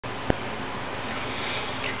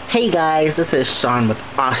Hey guys, this is Sean with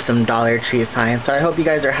Awesome Dollar Tree Finds. So I hope you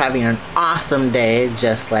guys are having an awesome day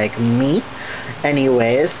just like me.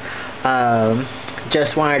 Anyways,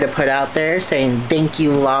 just wanted to put out there saying thank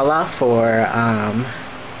you Lala for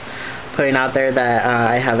putting out there that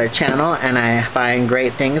I have a channel and I find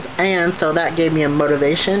great things, and so that gave me a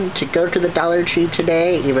motivation to go to the Dollar Tree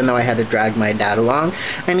today, even though I had to drag my dad along,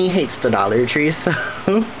 and he hates the Dollar Tree, so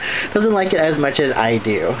doesn't like it as much as I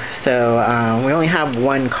do. So we only have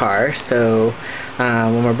one car, so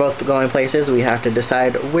when we're both going places we have to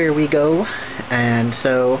decide where we go, and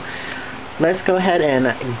so let's go ahead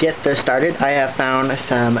and get this started. I have found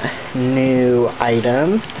some new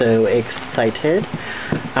items, so excited.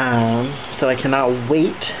 So I cannot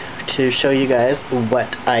wait to show you guys what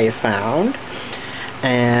I found.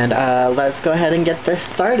 And let's go ahead and get this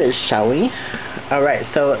started, shall we? Alright,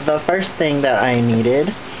 so the first thing that I needed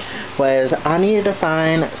was I needed to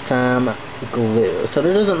find some glue. So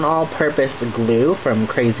this is an all-purpose glue from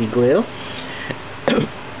Crazy Glue.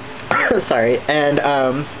 Sorry, and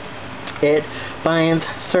it binds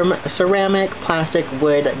ceramic, plastic,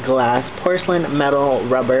 wood, glass, porcelain, metal,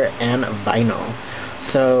 rubber, and vinyl.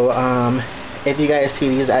 So, if you guys see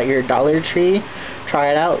these at your Dollar Tree,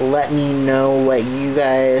 try it out. Let me know what you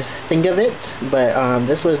guys think of it. But,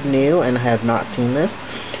 this was new and I have not seen this.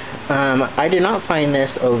 I did not find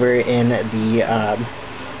this over in the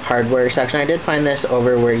hardware section. I did find this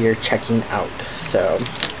over where you're checking out. So,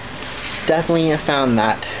 definitely found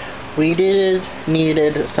that. We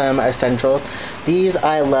needed some essentials. These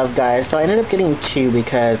I love, guys, so I ended up getting two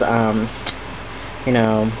because you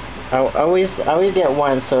know, I always get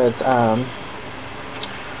one, so it's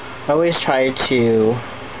I always try to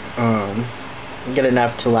get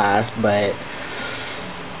enough to last. But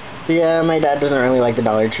yeah, my dad doesn't really like the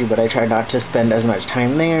Dollar Tree, but I try not to spend as much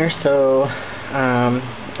time there, so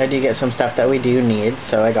I do get some stuff that we do need,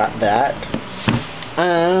 so I got that.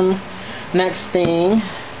 Next thing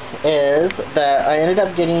is that I ended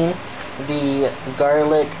up getting the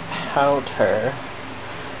garlic powder,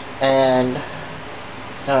 and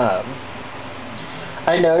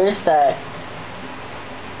I noticed that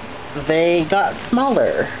they got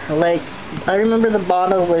smaller. Like, I remember the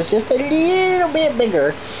bottle was just a little bit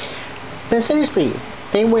bigger, but seriously,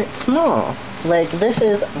 they went small. Like, this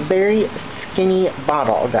is a very skinny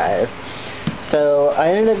bottle, guys. So I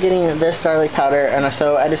ended up getting this garlic powder, and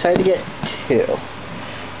so I decided to get two.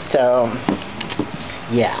 So,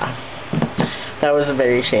 yeah, that was a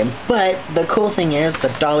very shame. But the cool thing is the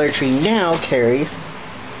Dollar Tree now carries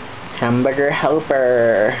Hamburger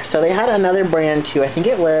Helper. So they had another brand too. I think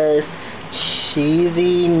it was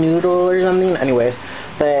Cheesy Noodle or something. Anyways,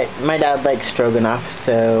 but my dad likes Stroganoff,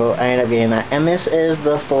 so I ended up getting that. And this is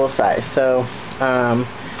the full size. So,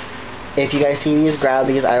 if you guys see these, grab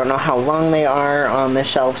these. I don't know how long they are on the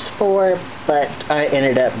shelves for, but I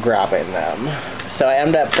ended up grabbing them. So I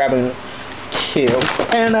ended up grabbing two,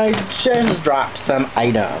 and I just dropped some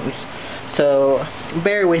items. So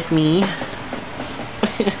bear with me.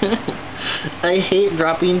 I hate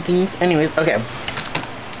dropping things. Anyways, okay.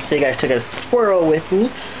 So you guys took a swirl with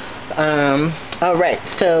me. Alright,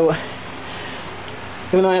 so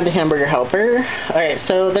even though I have the Hamburger Helper. Alright,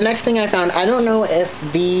 so the next thing I found, I don't know if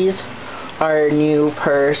these are new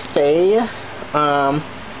per se,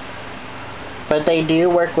 but they do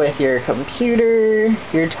work with your computer,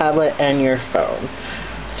 your tablet, and your phone.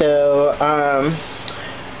 So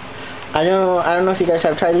I don't know if you guys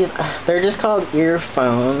have tried these. They're just called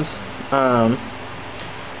earphones,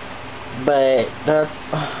 but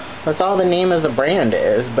that's all the name of the brand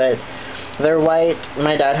is. But they're white.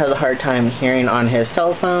 My dad has a hard time hearing on his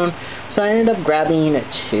cell phone, so I ended up grabbing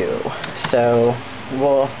two. So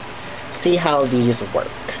we'll see how these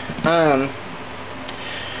work.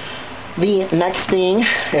 The next thing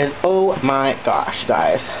is, oh my gosh,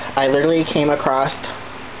 guys, I literally came across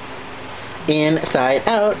Inside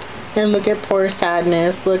Out, and look at poor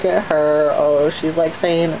Sadness. Look at her. Oh, she's like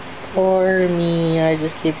saying, poor me. I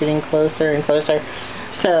just keep getting closer and closer.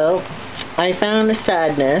 So I found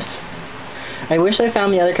Sadness. I wish I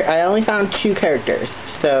found the other. I only found two characters.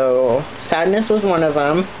 So Sadness was one of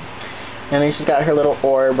them, and then she's got her little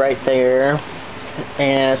orb right there.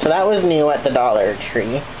 And so that was new at the Dollar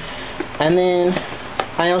Tree. And then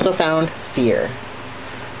I also found Fear.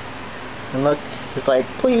 And look, she's like,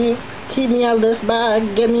 please keep me out of this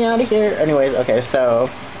bag, get me out of here. Anyways, okay, so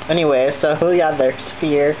yeah, there's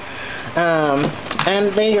Fear.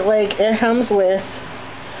 And they, like, it comes with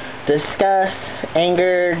disgust,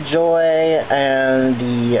 anger, joy, and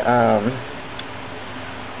the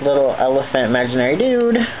little elephant imaginary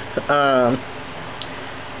dude.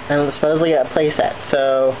 And supposedly a playset.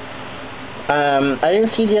 So I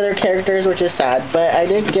didn't see the other characters, which is sad, but I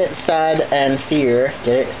did get Sad and Fear.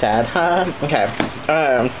 Get it? Sad? Okay.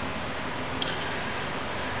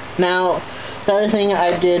 Now, the other thing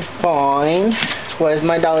I did find was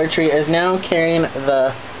my Dollar Tree is now carrying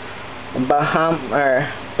the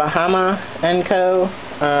Bahama & Co.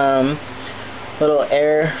 Little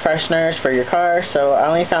air fresheners for your car. So I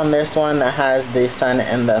only found this one that has the sun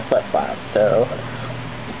and the flip-flop. So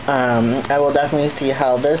I will definitely see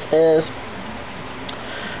how this is.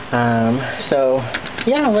 So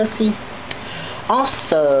yeah, let's see.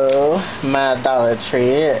 Also, my Dollar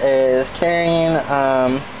Tree is carrying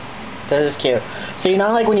this is cute. So you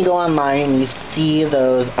know, like when you go online and you see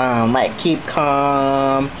those like Keep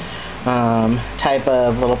Calm type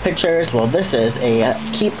of little pictures. Well, this is a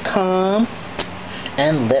Keep Calm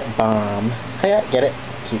and lip balm. Yeah, get it?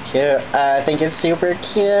 Cute. I think it's super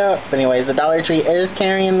cute. But anyways, the Dollar Tree is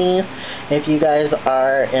carrying these. If you guys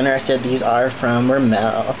are interested, these are from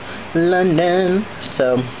Rimmel London.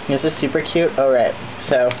 So this is super cute. Alright,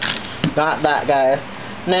 so got that, guys.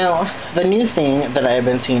 Now, the new thing that I've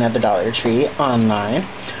been seeing at the Dollar Tree online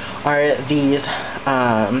are these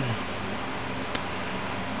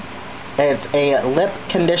it's a lip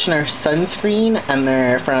conditioner sunscreen, and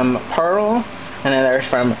they're from Pearl, and they're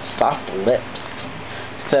from Soft Lips.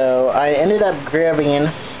 So I ended up grabbing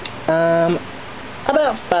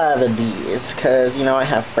about 5 of these, because you know, I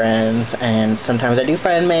have friends and sometimes I do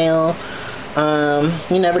friend mail.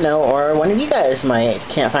 You never know, or one of you guys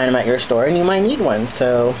can't find them at your store and you might need one.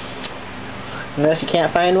 So you know, if you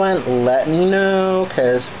can't find one, let me know,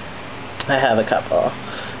 because I have a couple.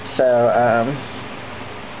 So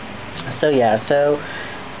yeah, so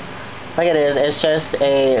like it is, it's just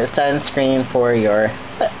a sunscreen for your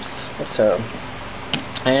lips. So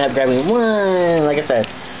I ended up grabbing 1, like I said,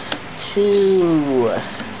 2,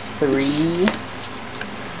 3,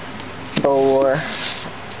 4,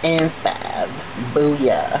 and 5.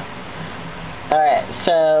 Booyah. Alright,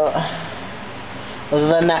 so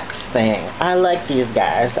the next thing. I like these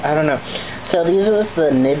guys. I don't know. So these are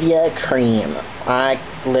the Nivea cream. I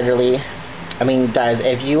mean, guys,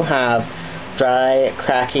 if you have dry,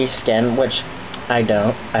 cracky skin, which I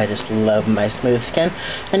don't, I just love my smooth skin.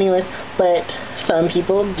 Anyways, but some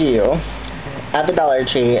people do. At the Dollar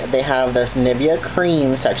Tree, they have this Nivea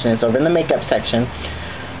cream section. It's over in the makeup section.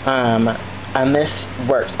 And this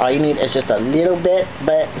works. All you need is just a little bit,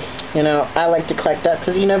 but you know, I like to collect up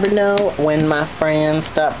because you never know when my friends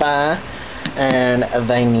stop by and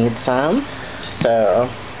they need some. So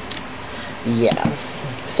yeah.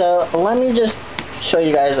 So let me just show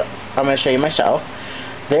you guys. I'm gonna show you my shelf.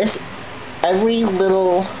 Every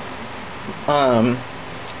little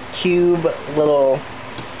cube little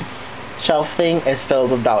shelf thing is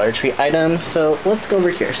filled with Dollar Tree items. So let's go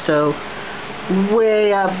over here. So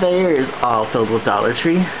way up there is all filled with Dollar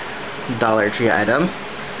Tree items.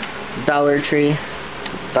 Dollar Tree,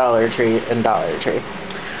 and Dollar Tree.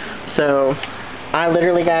 So I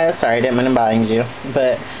literally, guys, sorry, I didn't mean to bind you,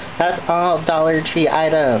 but that's all Dollar Tree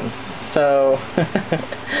items. So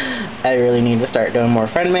I really need to start doing more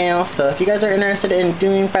friend mail. So if you guys are interested in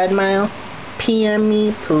doing friend mail, PM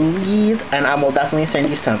me, please, and I will definitely send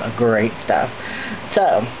you some great stuff.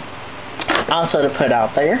 So, also to put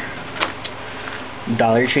out there,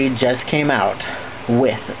 Dollar Tree just came out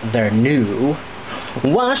with their new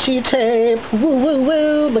washi tape. Woo woo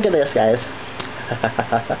woo! Look at this, guys.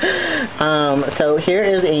 So here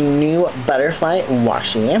is a new butterfly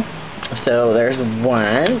washi. So there's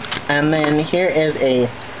one, and then here is a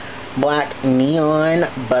black neon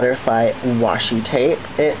butterfly washi tape.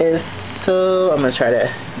 It is so, I'm gonna try to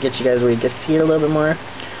get you guys where you can see it a little bit more.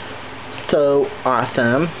 So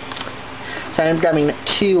awesome. So I'm grabbing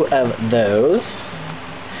 2 of those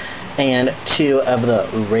and 2 of the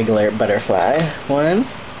regular butterfly ones.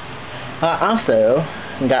 I also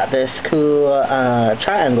got this cool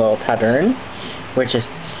triangle pattern, which is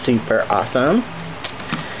super awesome.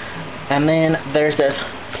 And then there's this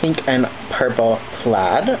pink and purple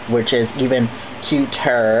plaid, which is even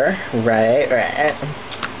cuter, right?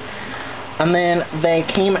 And then they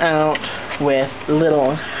came out with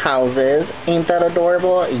little houses. Ain't that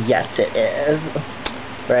adorable? Yes, it is.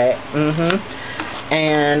 Right?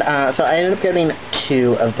 And so I ended up getting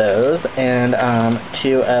 2 of those, and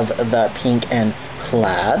 2 of the pink and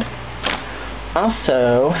plaid.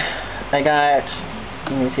 Also, I got,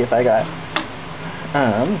 let me see if I got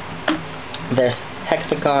this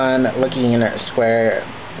hexagon looking square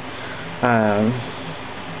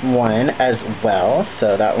one as well,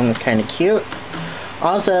 so that one was kind of cute.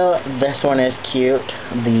 Also, this one is cute,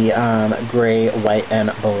 the gray, white,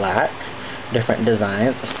 and black, different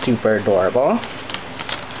designs, super adorable.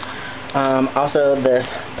 Also this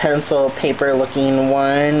pencil paper looking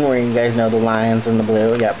one where you guys know the lines in the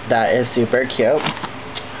blue. Yep, that is super cute.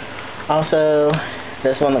 Also,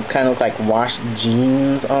 this one kind of looks like washed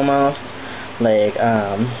jeans almost. Like,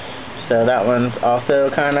 so that one's also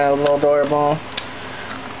kind of a little adorable.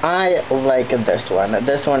 I like this one.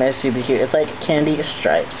 This one is super cute. It's like candy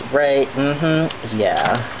stripes, right?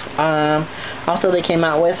 Yeah. Also, they came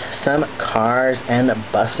out with some cars and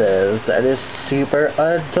buses. That is super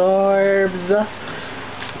adorbs.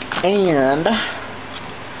 And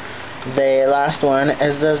the last one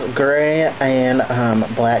is this gray and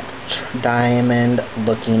black diamond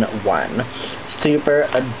looking one. Super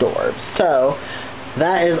adorbs. So,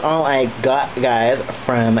 that is all I got, guys,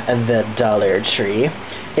 from the Dollar Tree.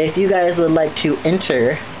 If you guys would like to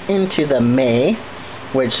enter into the May,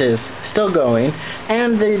 which is still going,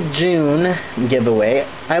 and the June giveaway,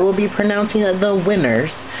 I will be pronouncing the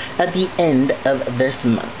winners at the end of this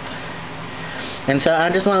month. And so I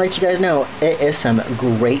just want to let you guys know, it is some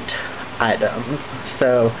great items.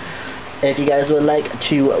 So if you guys would like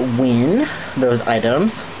to win those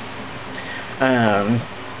items,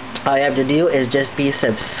 all you have to do is just be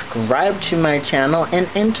subscribed to my channel and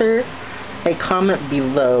enter a comment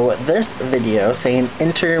below this video saying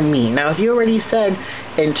enter me. Now if you already said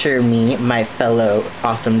enter me, my fellow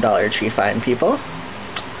awesome Dollar Tree find people,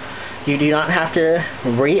 you do not have to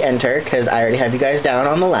re-enter because I already have you guys down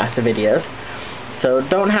on the last videos. So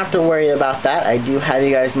don't have to worry about that. I do have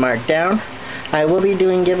you guys marked down. I will be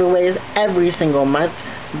doing giveaways every single month.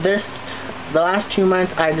 The last 2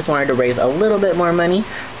 months I just wanted to raise a little bit more money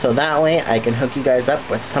so that way I can hook you guys up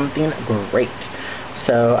with something great.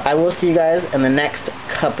 So I will see you guys in the next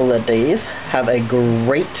couple of days. Have a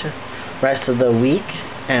great rest of the week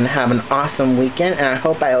and have an awesome weekend, and I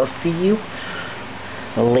hope I will see you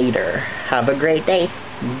later. Have a great day.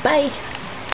 Bye.